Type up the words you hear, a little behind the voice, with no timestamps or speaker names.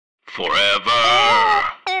Forever.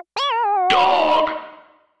 Dog.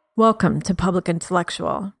 Welcome to Public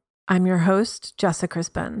Intellectual. I'm your host, Jessa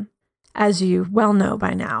Crispin. As you well know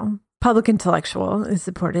by now, Public Intellectual is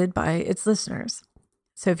supported by its listeners.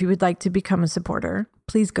 So if you would like to become a supporter,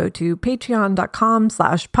 please go to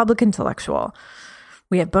patreon.com/publicintellectual.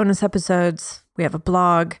 We have bonus episodes, we have a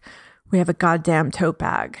blog, we have a goddamn tote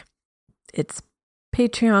bag. It's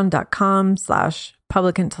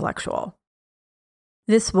patreon.com/publicintellectual.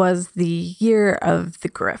 This was the year of the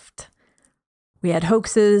grift. We had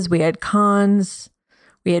hoaxes, we had cons,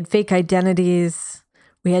 we had fake identities,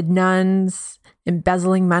 we had nuns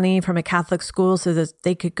embezzling money from a Catholic school so that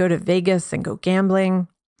they could go to Vegas and go gambling.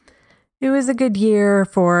 It was a good year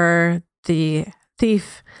for the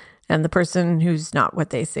thief and the person who's not what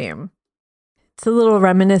they seem. It's a little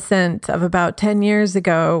reminiscent of about 10 years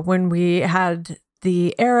ago when we had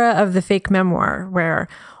the era of the fake memoir, where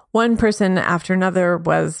one person after another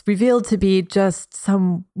was revealed to be just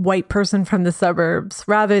some white person from the suburbs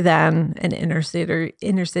rather than an inner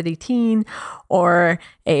city teen or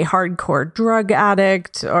a hardcore drug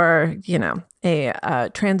addict or, a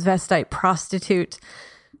transvestite prostitute.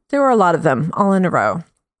 There were a lot of them all in a row.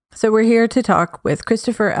 So we're here to talk with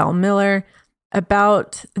Christopher L. Miller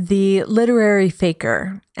about the literary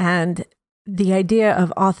faker and the idea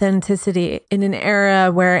of authenticity in an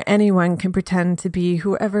era where anyone can pretend to be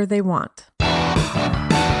whoever they want.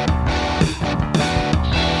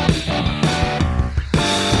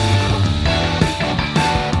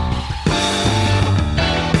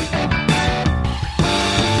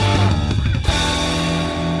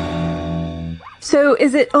 So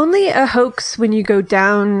is it only a hoax when you go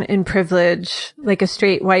down in privilege, like a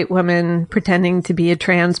straight white woman pretending to be a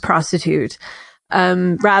trans prostitute?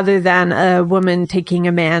 Rather than a woman taking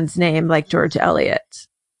a man's name like George Eliot.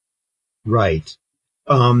 Right.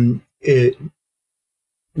 One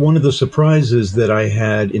of the surprises that I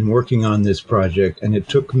had in working on this project, and it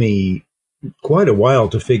took me quite a while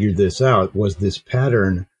to figure this out, was this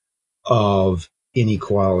pattern of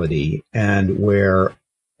inequality, and where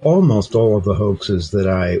almost all of the hoaxes that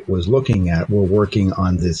I was looking at were working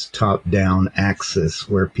on this top-down axis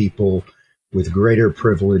where people with greater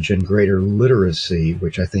privilege and greater literacy,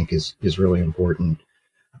 which I think is really important,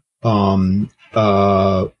 were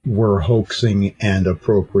hoaxing and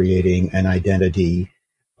appropriating an identity,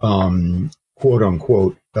 quote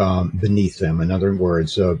unquote, beneath them. In other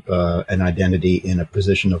words, an identity in a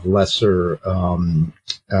position of lesser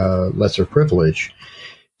privilege.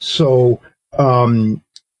 So,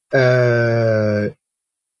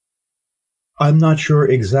 I'm not sure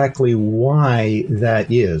exactly why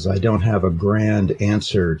that is. I don't have a grand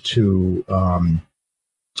answer to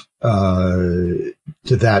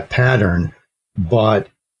that pattern, but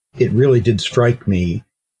it really did strike me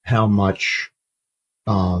how much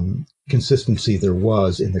consistency there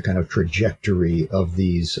was in the kind of trajectory of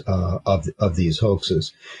these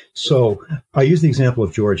hoaxes. So I use the example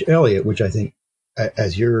of George Eliot, which I think,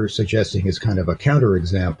 as you're suggesting, is kind of a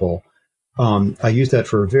counterexample. I used that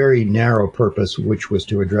for a very narrow purpose, which was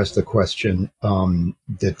to address the question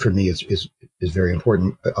that for me is very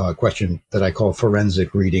important, question that I call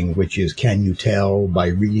forensic reading, which is, can you tell by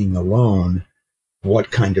reading alone what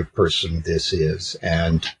kind of person this is?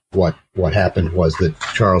 And what happened was that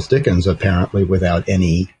Charles Dickens, apparently without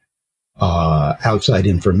any outside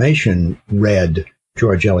information, read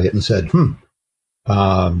George Eliot and said,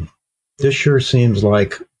 this sure seems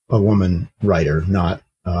like a woman writer, not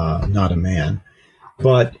a man.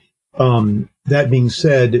 But that being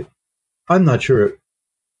said, I'm not sure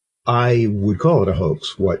I would call it a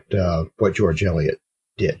hoax, what George Eliot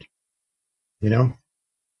did.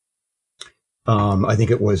 I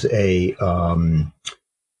think it was an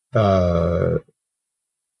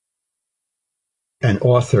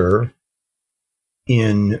author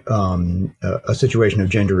in a situation of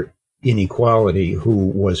gender inequality who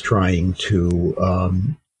was trying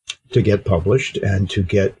to get published and to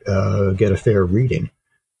get a fair reading,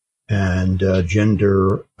 and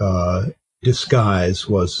gender disguise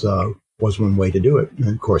was one way to do it. And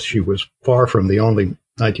of course, she was far from the only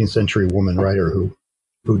 19th century woman writer who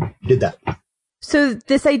did that. So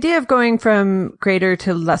this idea of going from greater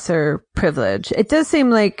to lesser privilege, it does seem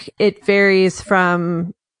like it varies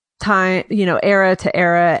from time, era to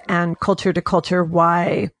era and culture to culture,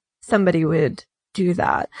 why somebody would do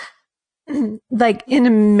that. Like in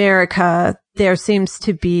America, there seems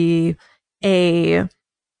to be a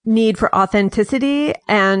need for authenticity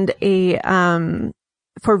and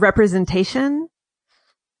for representation.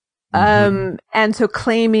 And so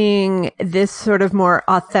claiming this sort of more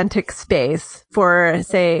authentic space for,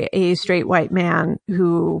 say, a straight white man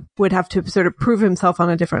who would have to sort of prove himself on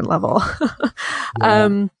a different level.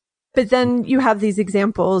 Yeah. But then you have these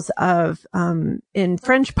examples of, in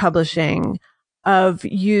French publishing, of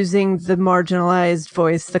using the marginalized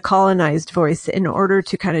voice, the colonized voice, in order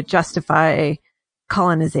to kind of justify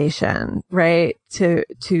colonization, right? To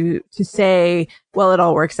say, well, it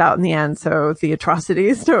all works out in the end, so the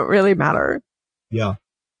atrocities don't really matter. Yeah.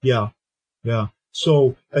 Yeah. Yeah.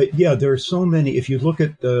 So, there are so many. If you look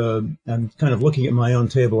at, I'm kind of looking at my own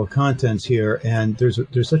table of contents here, and there's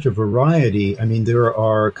such a variety. I mean, there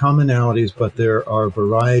are commonalities, but there are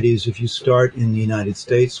varieties. If you start in the United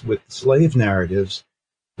States with slave narratives,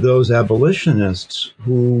 those abolitionists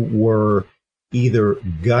who were either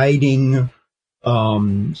guiding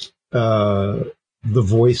the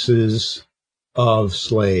voices of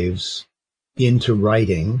slaves into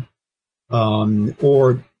writing,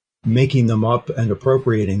 or making them up and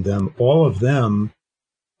appropriating them, all of them,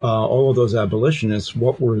 all of those abolitionists,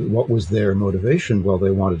 what was their motivation? Well,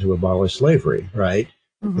 they wanted to abolish slavery, right?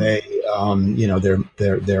 Mm-hmm. They,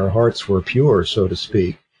 their hearts were pure, so to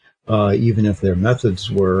speak, even if their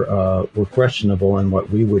methods were questionable and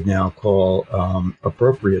what we would now call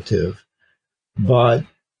appropriative. But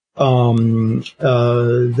then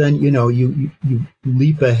you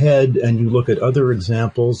leap ahead and you look at other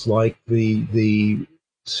examples, like the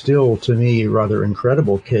still, to me, rather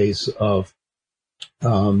incredible case of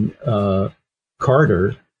Carter,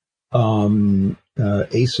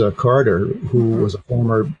 Asa Carter, who was a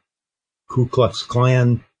former Ku Klux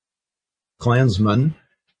Klansman,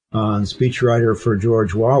 speechwriter for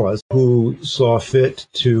George Wallace, who saw fit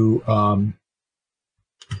to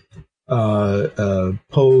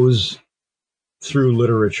pose through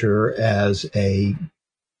literature as a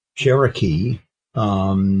Cherokee,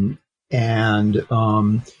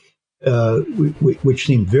 which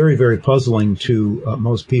seemed very, very puzzling to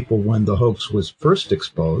most people when the hoax was first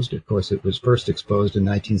exposed. Of course, it was first exposed in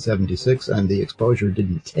 1976, and the exposure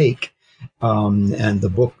didn't take, and the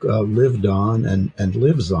book lived on and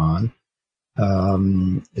lives on.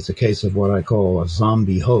 It's a case of what I call a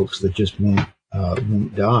zombie hoax that just won't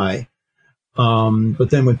die. But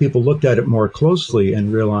then when people looked at it more closely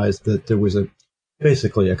and realized that there was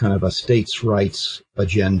basically a kind of a states' rights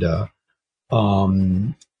agenda,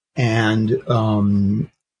 and an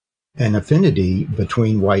affinity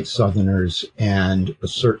between white Southerners and a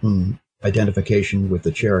certain identification with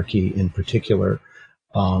the Cherokee in particular,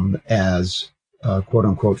 as quote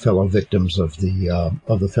unquote fellow victims of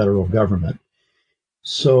the federal government.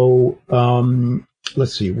 So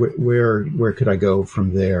let's see, where could I go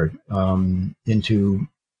from there? Into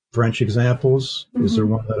French examples? Mm-hmm. Is there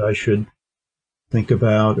one that I should think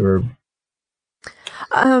about, or?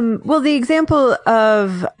 Well, the example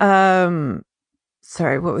of,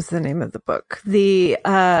 sorry, what was the name of the book? The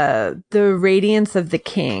Radiance of the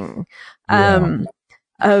King,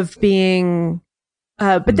 of being,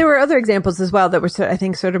 but there were other examples as well that were, I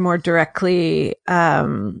think, sort of more directly,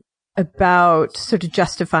 about sort of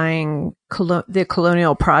justifying the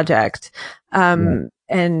colonial project, and,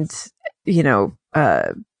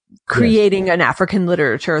 creating an African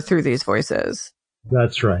literature through these voices.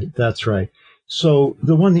 That's right. That's right. So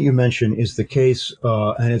the one that you mentioned is the case,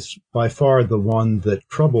 and it's by far the one that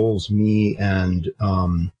troubles me and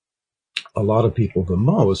a lot of people the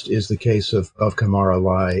most, is the case of Kamar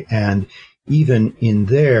Ali. And even in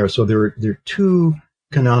there, so there are two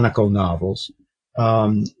canonical novels.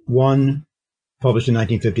 One published in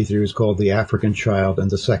 1953 was called The African Child, and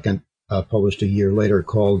the second published a year later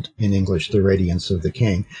called, in English, The Radiance of the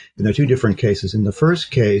King. And there are two different cases. In the first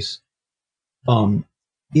case,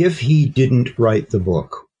 if he didn't write the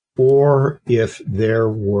book, or if there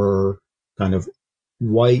were kind of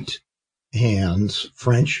white hands,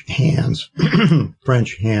 French hands,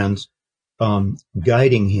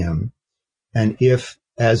 guiding him, and if,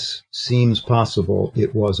 as seems possible,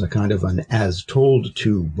 it was a kind of an as told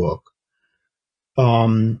to book,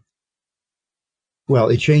 well,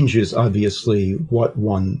 it changes, obviously, what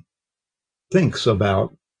one thinks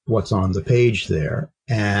about what's on the page there.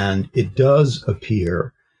 And it does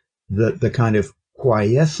appear that the kind of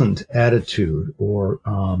quiescent attitude, or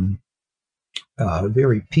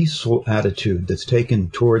very peaceful attitude that's taken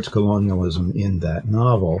towards colonialism in that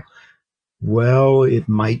novel, well, it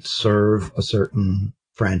might serve a certain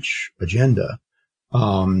French agenda,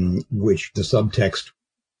 which the subtext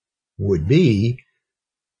would be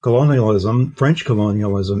colonialism, French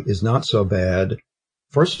colonialism, is not so bad,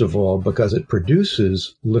 first of all, because it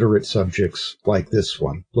produces literate subjects like this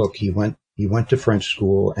one. Look, he he went to French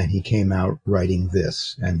school and he came out writing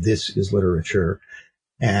this, and this is literature.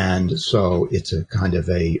 And so it's a kind of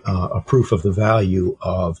a proof of the value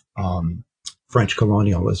of French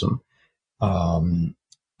colonialism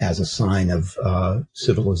as a sign of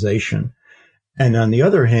civilization. And on the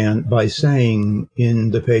other hand, by saying in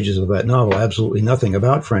the pages of that novel absolutely nothing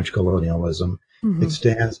about French colonialism, it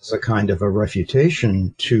stands as a kind of a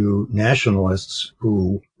refutation to nationalists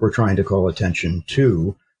who were trying to call attention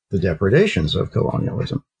to the depredations of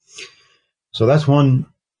colonialism. So that's one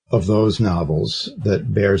of those novels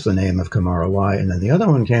that bears the name of Kamar Ali. And then the other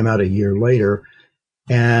one came out a year later.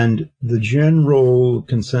 And the general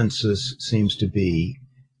consensus seems to be,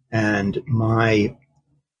 and my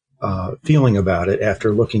feeling about it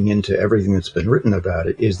after looking into everything that's been written about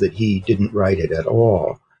it, is that he didn't write it at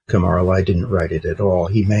all. Kamar Ali didn't write it at all.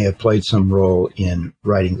 He may have played some role in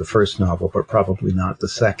writing the first novel, but probably not the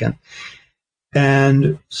second.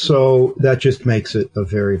 And so that just makes it a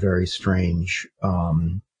very, very strange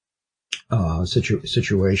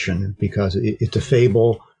situation, because it's a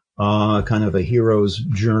fable, kind of a hero's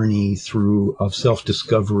journey through of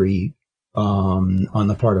self-discovery on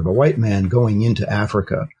the part of a white man going into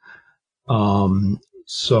Africa.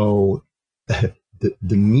 So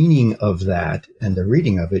the meaning of that and the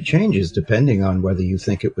reading of it changes depending on whether you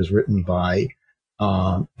think it was written by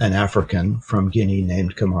an African from Guinea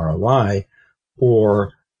named Kamar Ali,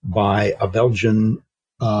 or by a Belgian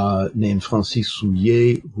named Francis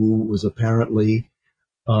Soulier, who was apparently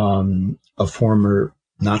a former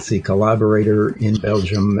Nazi collaborator in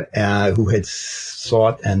Belgium, who had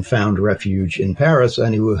sought and found refuge in Paris,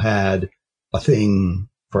 and who had a thing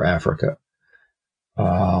for Africa.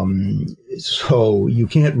 So you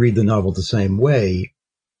can't read the novel the same way,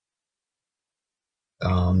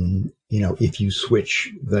 if you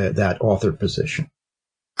switch that author position.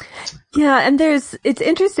 Yeah, and it's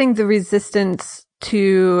interesting, the resistance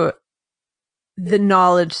to the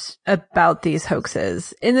knowledge about these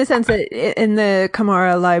hoaxes, in the sense that in the Kamar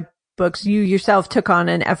Ali books, you yourself took on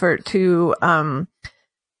an effort to,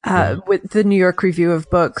 with the New York Review of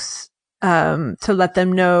Books, to let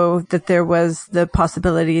them know that there was the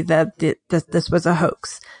possibility that this was a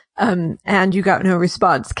hoax. And you got no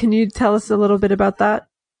response. Can you tell us a little bit about that?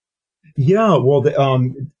 Yeah, well,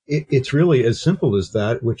 it's really as simple as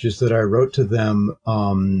that, which is that I wrote to them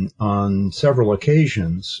on several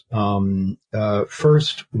occasions.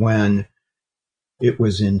 First, when it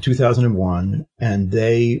was in 2001, and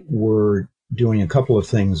they were doing a couple of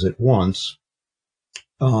things at once.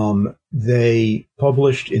 They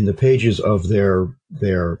published in the pages of their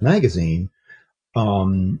magazine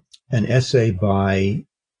an essay by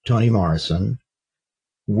Toni Morrison,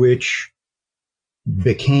 which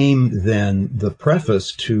became then the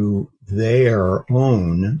preface to their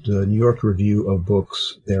own, the New York Review of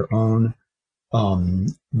Books, their own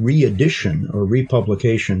re-edition or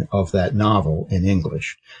republication of that novel in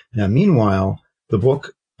English. Now, meanwhile, the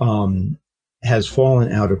book has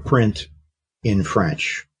fallen out of print in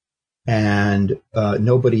French, and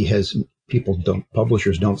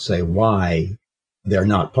publishers don't say why they're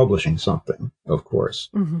not publishing something, of course.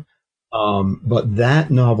 Mm-hmm. But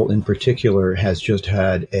that novel in particular has just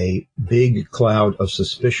had a big cloud of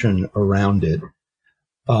suspicion around it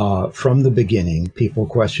from the beginning, people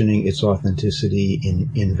questioning its authenticity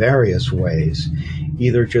in various ways,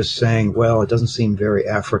 either just saying, well, it doesn't seem very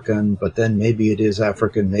African, but then maybe it is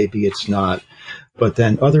African, maybe it's not. But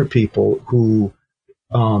then other people who,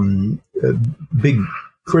 big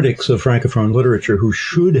critics of Francophone literature, who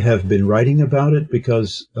should have been writing about it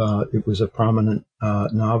because it was a prominent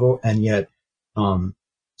novel, and yet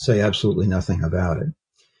say absolutely nothing about it.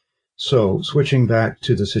 So switching back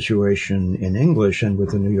to the situation in English and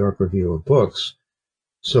with the New York Review of Books,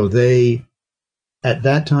 so they, at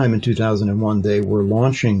that time in 2001, they were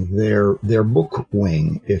launching their book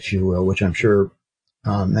wing, if you will, which I'm sure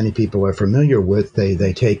many people are familiar with.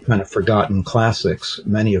 They take kind of forgotten classics,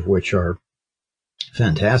 many of which are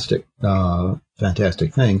fantastic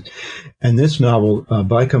things. And this novel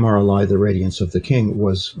by Kamar Ali, The Radiance of the King,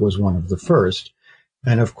 was one of the first.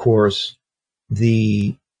 And of course,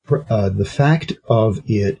 the fact of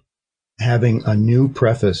it having a new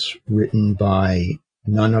preface written by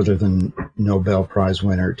none other than Nobel Prize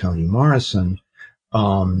winner Toni Morrison,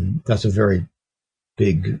 that's a very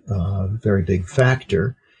big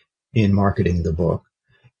factor in marketing the book.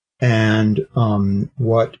 And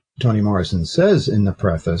what Toni Morrison says in the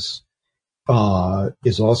preface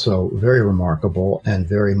is also very remarkable and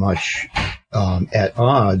very much at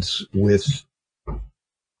odds with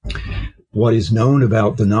what is known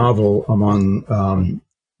about the novel among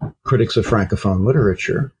critics of Francophone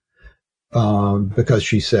literature, because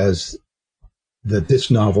she says that this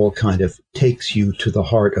novel kind of takes you to the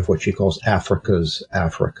heart of what she calls Africa's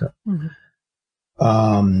Africa. Mm-hmm.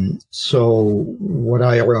 So what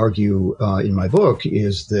I argue in my book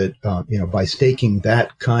is that by staking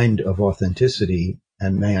that kind of authenticity,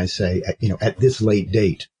 and may I say, at this late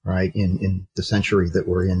date, right, in the century that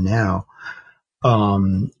we're in now,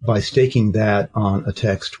 by staking that on a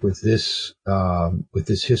text with this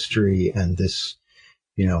history and this,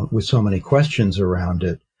 with so many questions around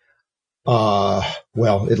it,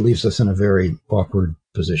 it leaves us in a very awkward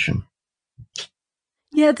position.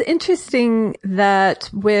 Yeah, it's interesting that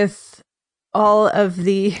with all of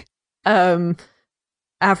the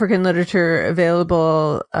African literature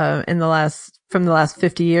available from the last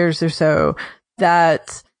 50 years or so,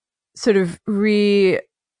 that sort of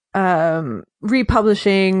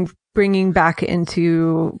republishing, bringing back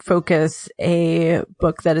into focus a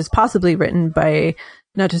book that is possibly written by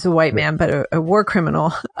not just a white man, but a war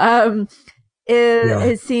criminal,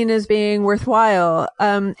 is seen as being worthwhile,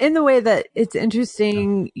 in the way that it's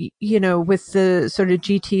interesting, with the sort of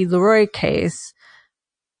G.T. Leroy case,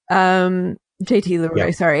 J.T.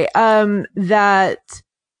 Leroy, sorry, that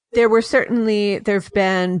there have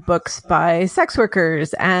been books by sex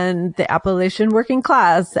workers and the Appalachian working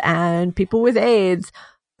class and people with AIDS,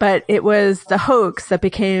 but it was the hoax that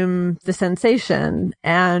became the sensation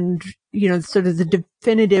and, sort of the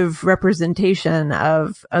definitive representation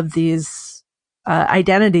of these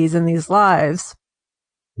identities in these lives.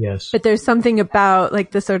 Yes. But there's something about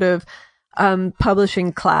like the sort of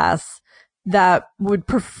publishing class that would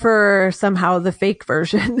prefer somehow the fake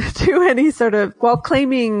version to any sort of, while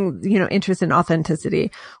claiming, interest in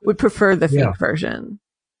authenticity, would prefer the fake version.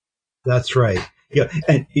 That's right. Yeah.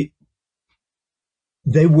 And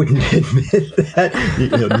they wouldn't admit that,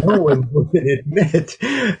 no one would admit,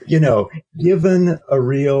 given a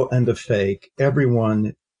real and a fake,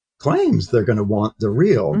 everyone claims they're going to want the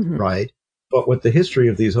real, right? But what the history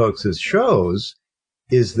of these hoaxes shows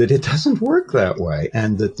is that it doesn't work that way,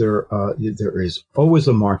 and that there is always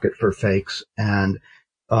a market for fakes. And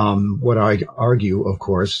what I argue, of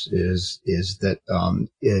course, is that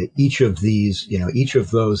each of these, each of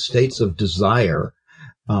those states of desire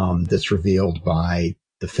that's revealed by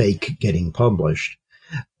the fake getting published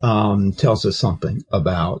tells us something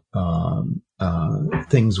about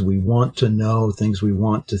things we want to know, things we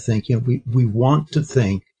want to think. We want to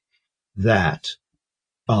think that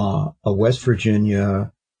a West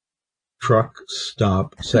Virginia truck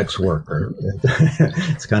stop sex worker,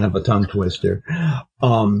 it's kind of a tongue twister,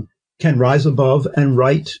 can rise above and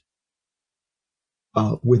write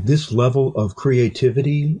with this level of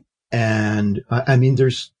creativity. And I mean,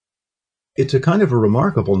 it's a kind of a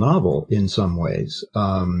remarkable novel in some ways.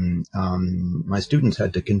 My students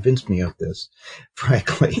had to convince me of this.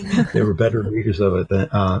 Frankly, they were better readers of it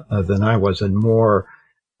than I was, and more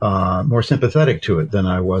sympathetic to it than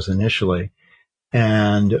I was initially.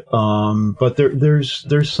 And but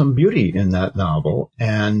there's some beauty in that novel,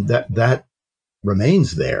 and that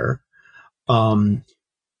remains there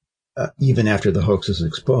even after the hoax is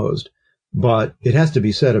exposed. But it has to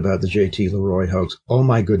be said about the J.T. Leroy hoax, oh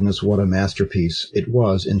my goodness, what a masterpiece it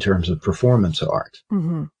was in terms of performance art.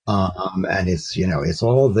 And it's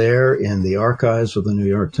all there in the archives of the New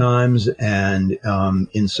York Times, and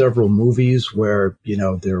in several movies where,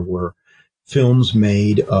 there were films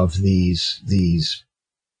made of these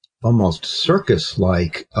almost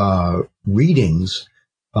circus-like readings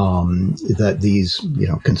that these,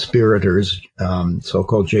 conspirators,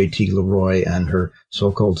 so-called J.T. Leroy and her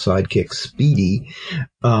so-called sidekick Speedy,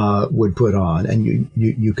 would put on. And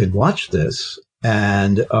you can watch this,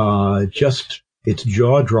 and it's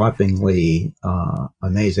jaw-droppingly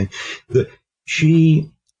amazing.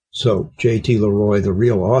 So J.T. Leroy, the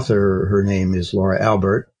real author, her name is Laura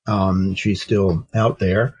Albert. She's still out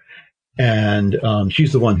there. And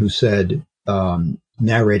she's the one who said,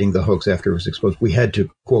 narrating the hoax after it was exposed, we had to,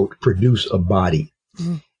 quote, produce a body.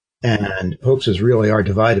 And hoaxes really are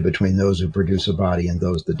divided between those who produce a body and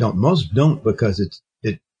those that don't. Most don't, because it's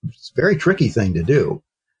a very tricky thing to do.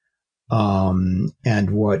 And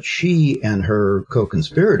what she and her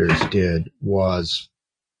co-conspirators did was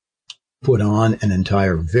put on an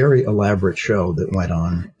entire very elaborate show that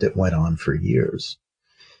went on for years.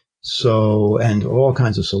 So, and all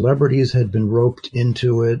kinds of celebrities had been roped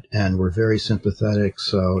into it and were very sympathetic.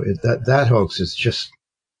 So that hoax is just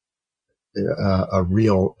a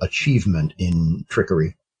real achievement in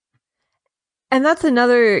trickery. And that's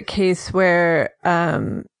another case where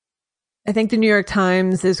I think the New York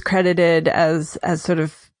Times is credited as sort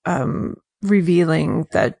of revealing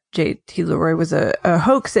that J.T. Leroy was a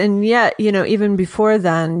hoax. And yet, even before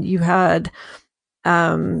then, you had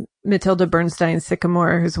Matilda Bernstein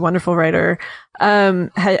Sycamore, who's a wonderful writer,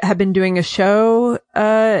 had been doing a show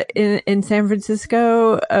in San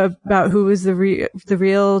Francisco about who was the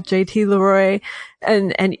real J.T. Leroy,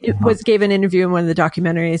 and it gave an interview in one of the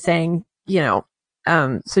documentaries saying,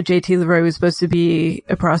 so J.T. Leroy was supposed to be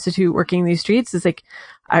a prostitute working these streets. It's like,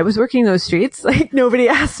 I was working those streets. Like, nobody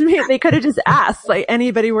asked me. They could have just asked, like,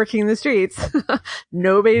 anybody working the streets.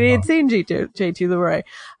 Nobody had seen J.T. Leroy.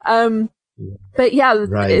 But yeah,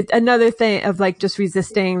 right. Another thing of like just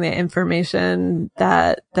resisting the information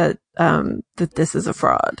that this is a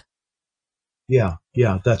fraud. Yeah,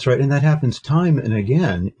 that's right. And that happens time and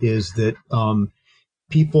again, is that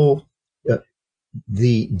people,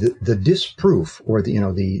 the disproof, or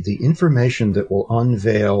the information that will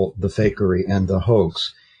unveil the fakery and the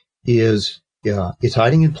hoax is, it's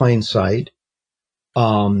hiding in plain sight.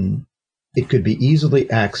 It could be easily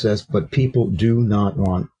accessed, but people do not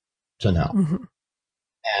want to know,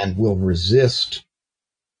 and will resist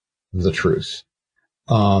the truth.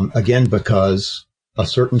 Again, because a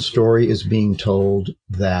certain story is being told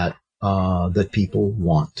that people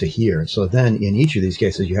want to hear. So then in each of these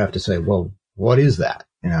cases, you have to say, well, what is that?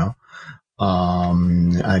 I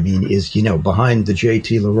mean, is, behind the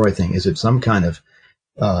J.T. Leroy thing, is it some kind of,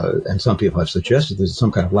 and some people have suggested there's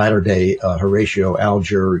some kind of latter-day Horatio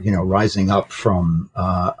Alger, rising up from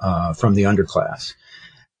the underclass.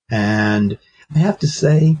 And I have to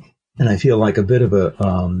say, and I feel like a bit of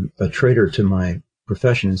a traitor to my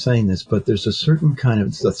profession in saying this, but there's a certain kind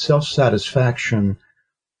of self-satisfaction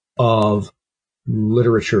of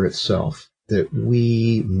literature itself that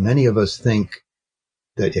many of us think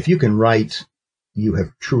that if you can write, you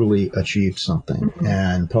have truly achieved something.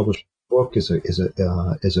 And publishing a book is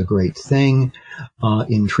a great thing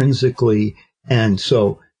intrinsically. And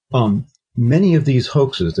so many of these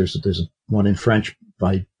hoaxes, there's one in French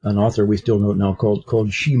by an author we still don't know called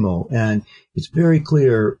Chimo. And it's very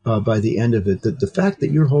clear by the end of it that the fact that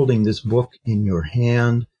you're holding this book in your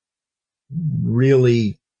hand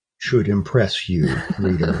really should impress you,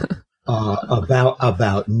 reader,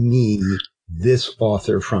 about me, this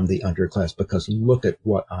author from the underclass, because look at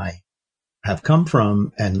what I have come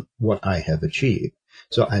from and what I have achieved.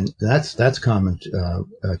 So, and that's common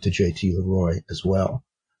to J.T. Leroy as well.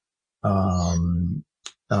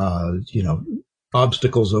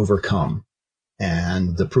 Obstacles overcome,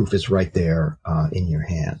 and the proof is right there in your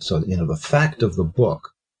hand. So, the fact of the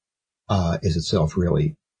book is itself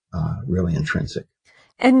really intrinsic.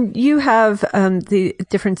 And you have the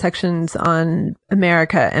different sections on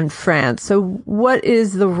America and France. So what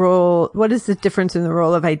is the difference in the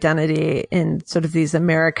role of identity in sort of these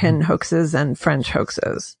American hoaxes and French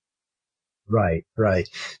hoaxes? Right.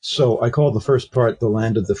 So I call the first part the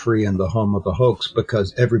land of the free and the home of the hoax,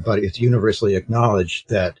 because it's universally acknowledged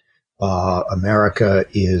that America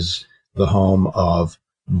is the home of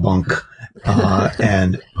bunk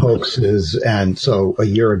and hoaxes. And so a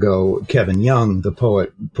year ago, Kevin Young, the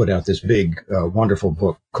poet, put out this big, wonderful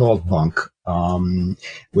book called Bunk,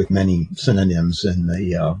 with many synonyms in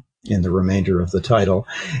the remainder of the title.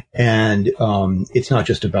 And it's not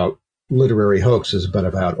just about literary hoaxes, but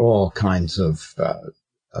about all kinds of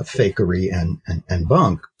fakery and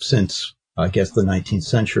bunk since, I guess, the 19th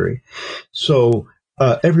century. So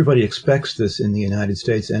everybody expects this in the United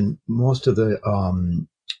States, and most of the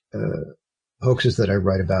hoaxes that I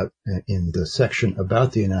write about in the section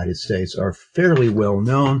about the United States are fairly well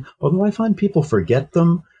known, although I find people forget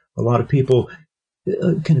them. A lot of people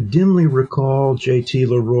kind of dimly recall J.T.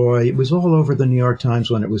 Leroy. It was all over the New York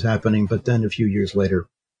Times when it was happening, but then a few years later,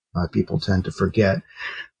 people tend to forget.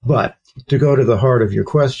 But to go to the heart of your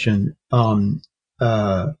question,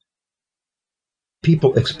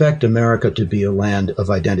 people expect America to be a land of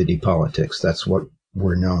identity politics. That's what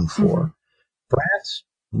we're known for. France?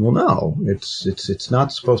 Well, no, it's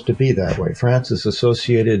not supposed to be that way. France is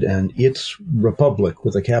associated, and its republic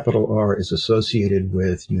with a capital R is associated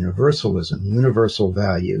with universalism, universal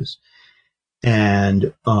values.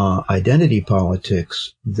 And identity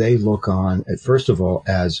politics, they look on, first of all,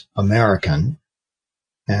 as American,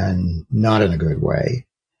 and not in a good way.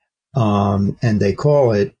 And they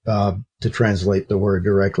call it, to translate the word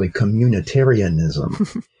directly,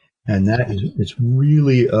 communitarianism. And it's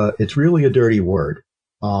really a dirty word.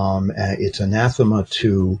 It's anathema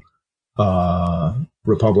to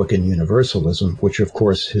Republican universalism, which of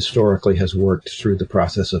course historically has worked through the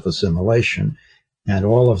process of assimilation. And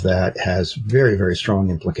all of that has very, very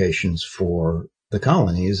strong implications for the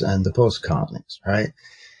colonies and the post-colonies, right?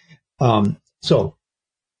 So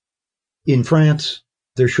in France,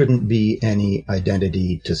 there shouldn't be any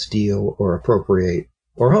identity to steal or appropriate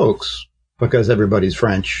or hoax because everybody's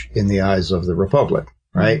French in the eyes of the Republic,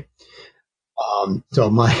 right? So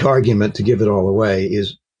my argument, to give it all away,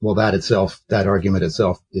 is, well, that argument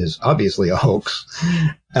itself is obviously a hoax.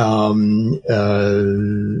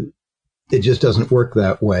 It just doesn't work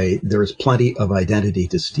that way. There is plenty of identity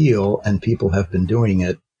to steal, and people have been doing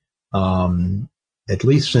it at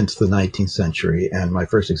least since the 19th century. And my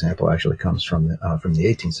first example actually comes from the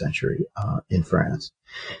 18th century in France.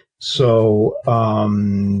 So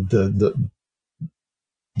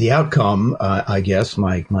the outcome, I guess,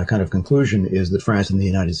 my kind of conclusion is that France and the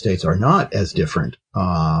United States are not as different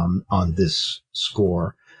on this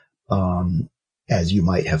score as you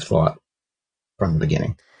might have thought from the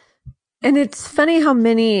beginning. And it's funny how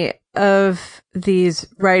many of these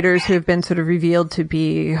writers who have been sort of revealed to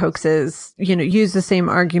be hoaxes, use the same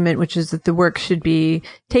argument, which is that the work should be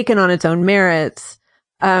taken on its own merits.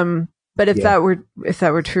 But if that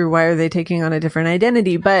were true, why are they taking on a different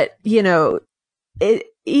identity? But,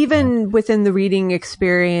 even within the reading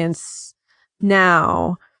experience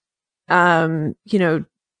now,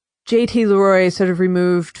 J.T. Leroy sort of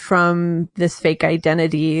removed from this fake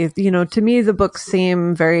identity. To me, the books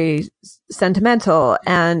seem very sentimental.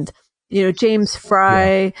 And, James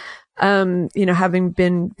Fry, having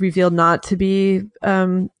been revealed not to be,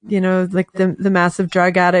 like the massive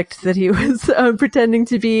drug addict that he was pretending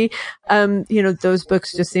to be, those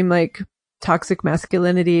books just seem like toxic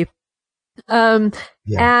masculinity. And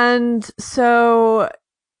so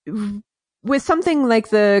with something like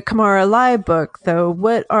the Kamara Lai book, though,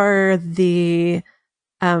 what are the,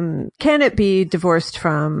 can it be divorced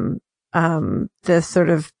from, this sort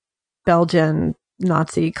of Belgian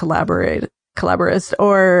Nazi collaborist,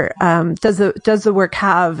 or, does the work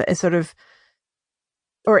have a sort of,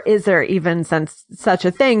 or is there even such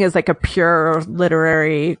a thing as like a pure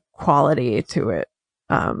literary quality to it,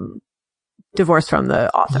 divorced from the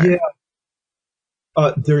author? Yeah.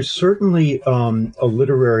 There's certainly a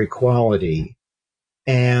literary quality,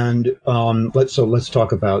 and let's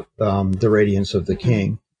talk about the Radiance of the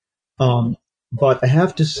King. But I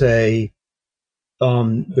have to say,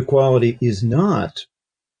 the quality is not,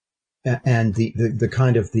 and the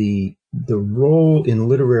kind of the role in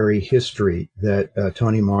literary history that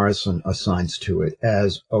Toni Morrison assigns to it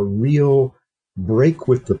as a real break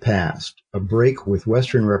with the past, a break with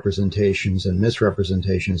Western representations and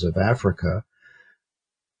misrepresentations of Africa.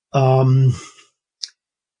 I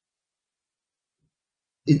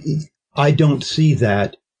don't see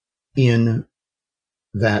that in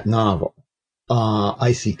that novel.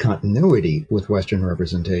 I see continuity with Western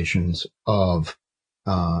representations of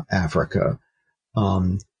Africa,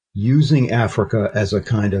 using Africa as a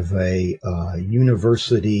kind of a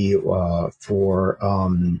university for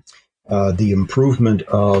the improvement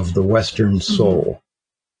of the Western soul.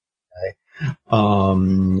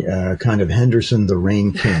 Kind of Henderson the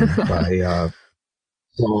Rain King by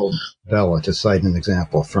Saul Bella, to cite an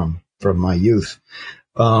example from my youth.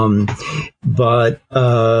 But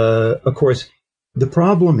of course, the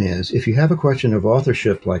problem is, if you have a question of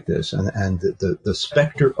authorship like this, and the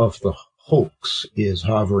specter of the hoax is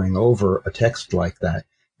hovering over a text like that,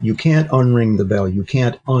 you can't unring the bell. You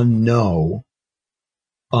can't unknow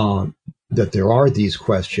that there are these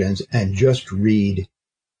questions and just read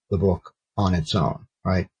the book on its own,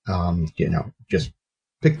 right? Just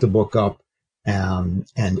pick the book up and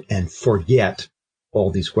forget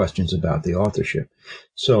all these questions about the authorship.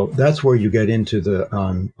 So that's where you get into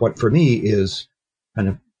the what for me is kind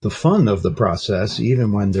of the fun of the process,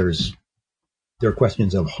 even when there are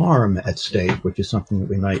questions of harm at stake, which is something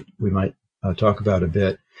that we might talk about a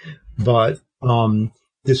bit. But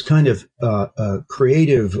this kind of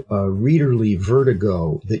creative readerly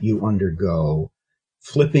vertigo that you undergo,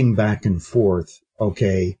 flipping back and forth.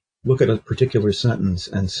 Okay, look at a particular sentence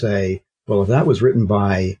and say, well, if that was written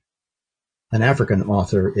by an African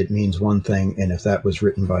author, it means one thing, and if that was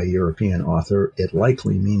written by a European author, it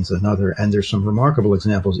likely means another. And there's some remarkable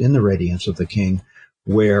examples in The Radiance of the King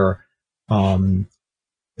where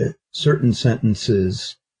certain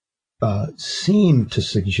sentences seem to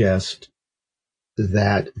suggest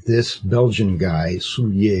that this Belgian guy,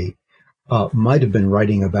 Soulier, might have been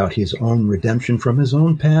writing about his own redemption from his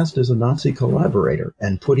own past as a Nazi collaborator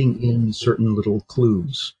and putting in certain little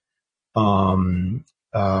clues. For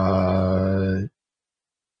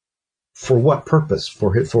what purpose?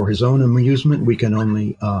 For his own amusement, we can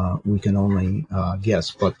only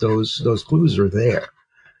guess. But those clues are there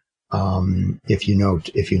if you know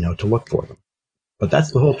to look for them. But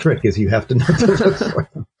that's the whole trick: is you have to know to look for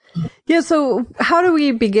them. Yeah. So how do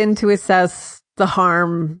we begin to assess the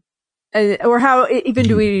harm or how even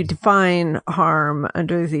do we define harm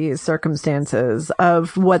under these circumstances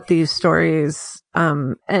of what these stories,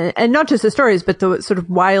 and not just the stories, but the sort of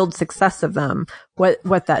wild success of them,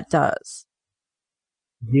 what that does?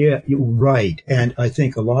 Yeah, you're right. And I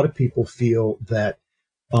think a lot of people feel that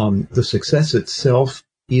the success itself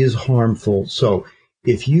is harmful. So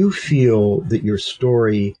if you feel that your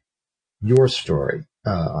story,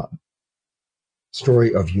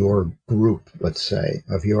 story of your group, let's say,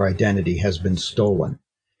 of your identity has been stolen,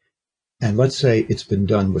 and let's say it's been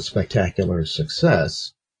done with spectacular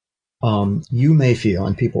success, you may feel,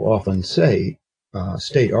 and people often say,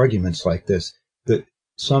 state arguments like this, that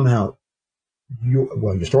somehow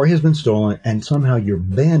your story has been stolen and somehow your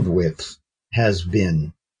bandwidth has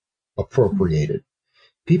been appropriated.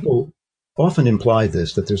 People often imply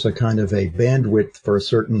this, that there's a kind of a bandwidth for a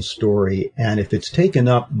certain story, and if it's taken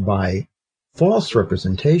up by false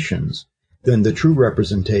representations, then the true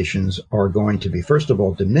representations are going to be, first of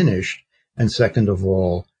all, diminished, and second of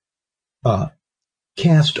all,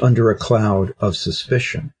 cast under a cloud of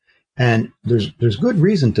suspicion. And there's good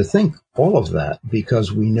reason to think all of that,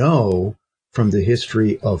 because we know from the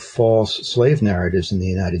history of false slave narratives in the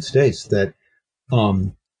United States that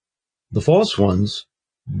the false ones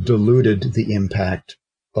diluted the impact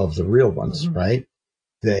of the real ones, right?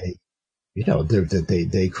 They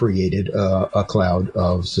created a cloud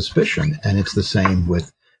of suspicion, and it's the same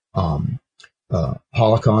with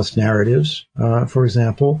Holocaust narratives, for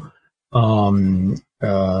example. And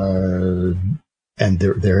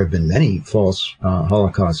there have been many false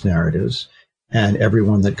Holocaust narratives, and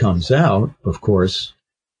everyone that comes out, of course,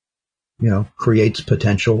 creates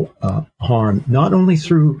potential harm, not only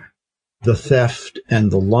through the theft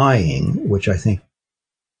and the lying, which I think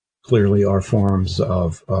clearly are forms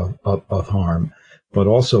of harm, but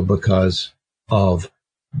also because of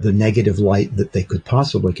the negative light that they could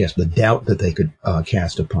possibly cast, the doubt that they could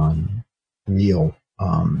cast upon real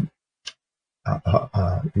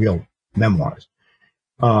memoirs.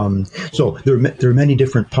 So there are many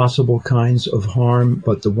different possible kinds of harm,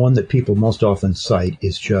 but the one that people most often cite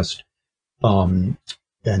is just, and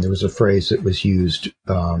there was a phrase that was used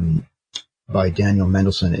by Daniel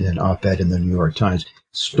Mendelsohn in an op-ed in the New York Times,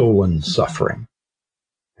 stolen suffering.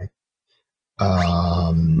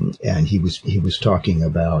 And he was talking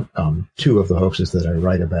about two of the hoaxes that I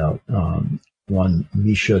write about. One,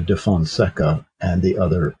 Misha de Fonseca, and the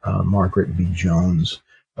other, Margaret B. Jones,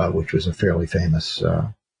 which was a fairly famous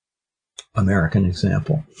American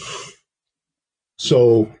example.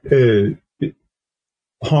 So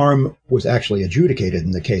harm was actually adjudicated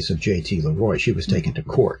in the case of J.T. Leroy. She was taken to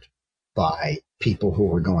court by people who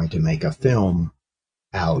were going to make a film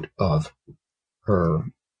out of her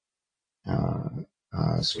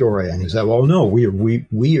story, and he said, "Well, no, we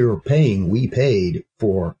paid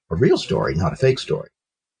for a real story, not a fake story."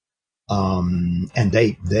 And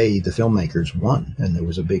the filmmakers won, and there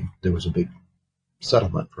was a big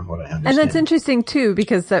settlement, from what I understand. And that's interesting too,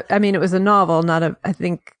 because it was a novel, I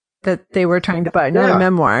think that they were trying to buy, not a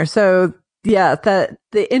memoir. So yeah, that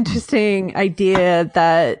the interesting idea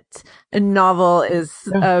that a novel is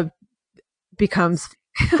becomes.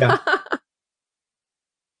 Yeah.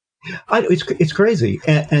 It's crazy,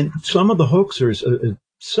 and some of the hoaxers,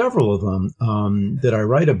 several of them that I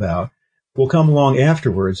write about, will come along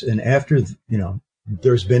afterwards, and after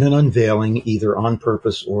there's been an unveiling, either on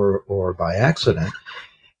purpose or by accident,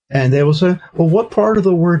 and they will say, "Well, what part of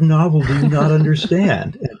the word novel do you not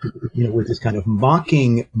understand?" And, with this kind of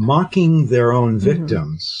mocking their own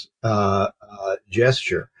victims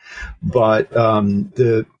gesture. But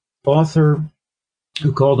the author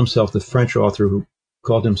who called himself, the French author who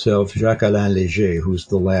called himself Jacques-Alain Léger, who's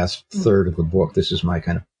the last third of the book. This is my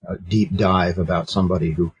kind of deep dive about somebody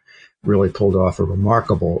who really pulled off a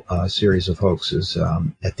remarkable series of hoaxes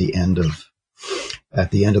at the end of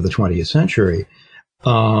the 20th century.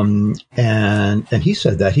 And he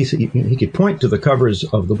said that he said he could point to the covers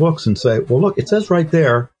of the books and say, "Well, look, it says right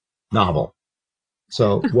there, novel.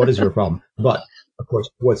 So what is your problem?" But of course,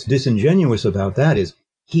 what's disingenuous about that is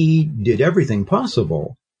he did everything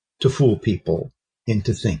possible to fool people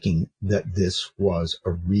into thinking that this was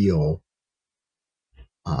a real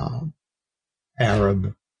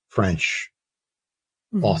Arab French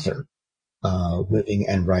author living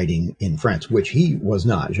and writing in France, which he was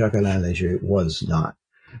not. Jacques-Alain Léger was not.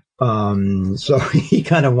 So he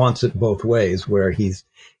kind of wants it both ways, where he's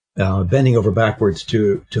bending over backwards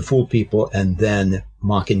to fool people and then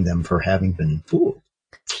mocking them for having been fooled.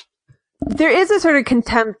 There is a sort of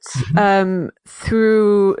contempt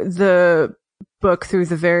through the book, through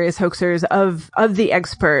the various hoaxers of the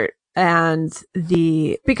expert And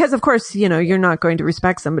because of course, you're not going to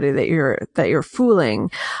respect somebody that you're fooling.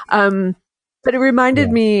 But it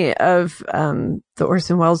reminded me of the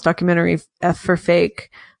Orson Welles documentary F for Fake,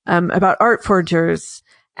 about art forgers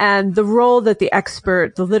and the role that the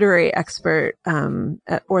literary expert,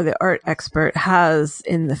 or the art expert has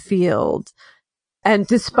in the field. And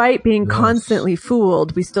despite being constantly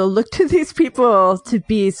fooled, we still look to these people to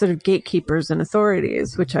be sort of gatekeepers and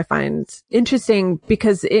authorities, which I find interesting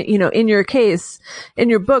because, in your case, in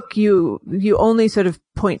your book, you only sort of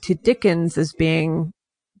point to Dickens as being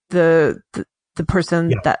the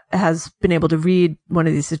person that has been able to read one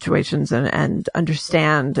of these situations and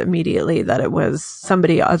understand immediately that it was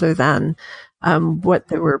somebody other than what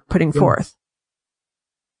they were putting forth.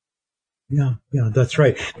 Yeah, that's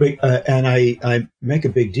right. But, and I make a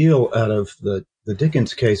big deal out of the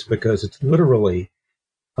Dickens case because it's literally,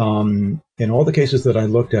 in all the cases that I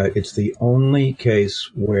looked at, it's the only case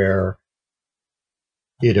where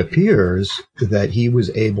it appears that he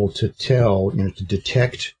was able to tell, to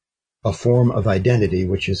detect a form of identity,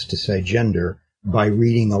 which is to say gender, by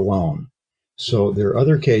reading alone. So there are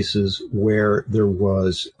other cases where there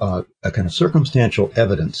was a kind of circumstantial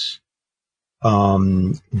evidence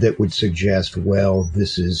that would suggest, well,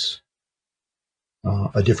 this is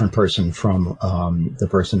a different person from the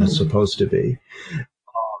person it's supposed to be.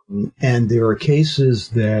 And there are cases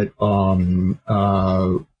that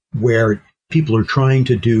where people are trying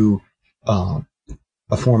to do a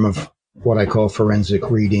form of what I call forensic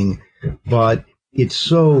reading, but it's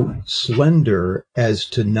so slender as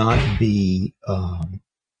to not be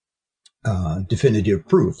definitive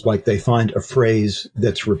proof. Like they find a phrase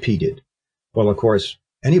that's repeated. Well, of course,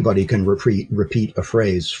 anybody can repeat a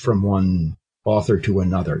phrase from one author to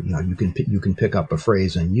another. You can pick up a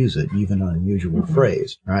phrase and use it, even an unusual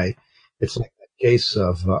phrase, right? It's like the case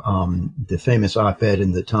of the famous op-ed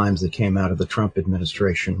in the Times that came out of the Trump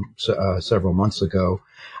administration several months ago,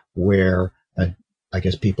 where I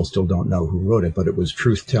guess people still don't know who wrote it, but it was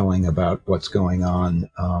truth-telling about what's going on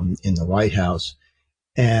in the White House.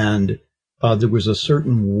 And there was a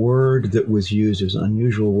certain word that was used. It was an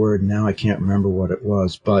unusual word. Now I can't remember what it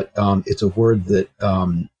was, but it's a word that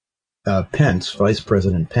Pence, Vice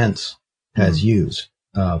President Pence, has used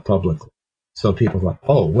publicly. So people thought,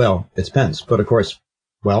 oh, well, it's Pence. But of course,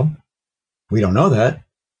 well, we don't know that.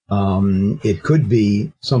 It could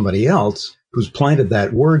be somebody else who's planted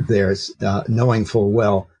that word there, knowing full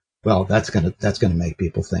well, that's gonna make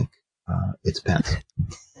people think it's Pence.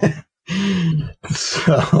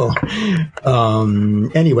 So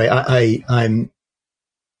anyway, I'm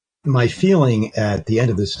my feeling at the end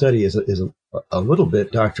of this study is a little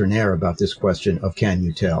bit doctrinaire about this question of can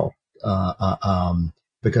you tell,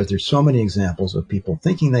 because there's so many examples of people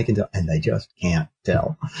thinking they can tell and they just can't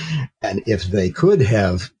tell. And if they could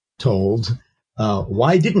have told,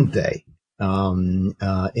 why didn't they in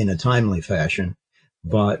a timely fashion?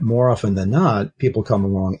 But more often than not, people come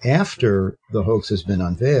along after the hoax has been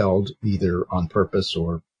unveiled, either on purpose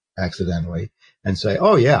or accidentally, and say,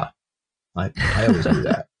 oh, yeah, I always do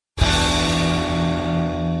that.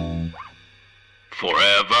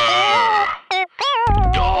 Forever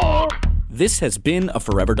Dog. This has been a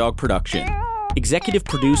Forever Dog production. Executive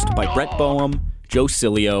produced by Brett Boehm, Joe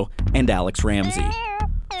Cilio, and Alex Ramsey.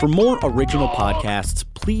 For more original podcasts,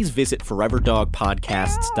 please visit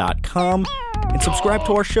foreverdogpodcasts.com and subscribe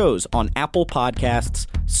to our shows on Apple Podcasts,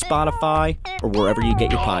 Spotify, or wherever you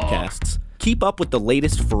get your podcasts. Keep up with the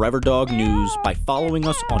latest Forever Dog news by following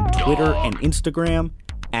us on Twitter and Instagram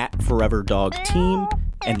 @ForeverDogTeam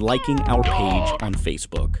and liking our page on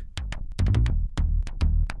Facebook.